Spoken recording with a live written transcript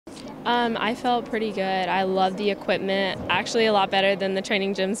I felt pretty good. I love the equipment, actually a lot better than the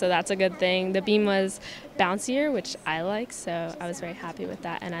training gym, so that's a good thing. The beam was bouncier, which I like, so I was very happy with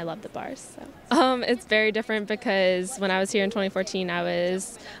that, and I love the bars. So. It's very different because when I was here in 2014, I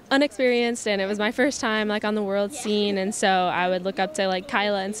was unexperienced, and it was my first time like on the world scene, and so I would look up to like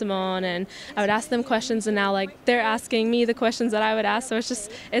Kyla and Simone, and I would ask them questions, and now like they're asking me the questions that I would ask, so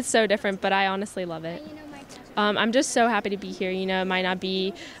it's so different, but I honestly love it. I'm just so happy to be here. You know, it might not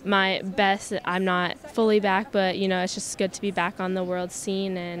be my best. I'm not fully back, but, you know, it's just good to be back on the world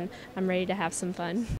scene, and I'm ready to have some fun.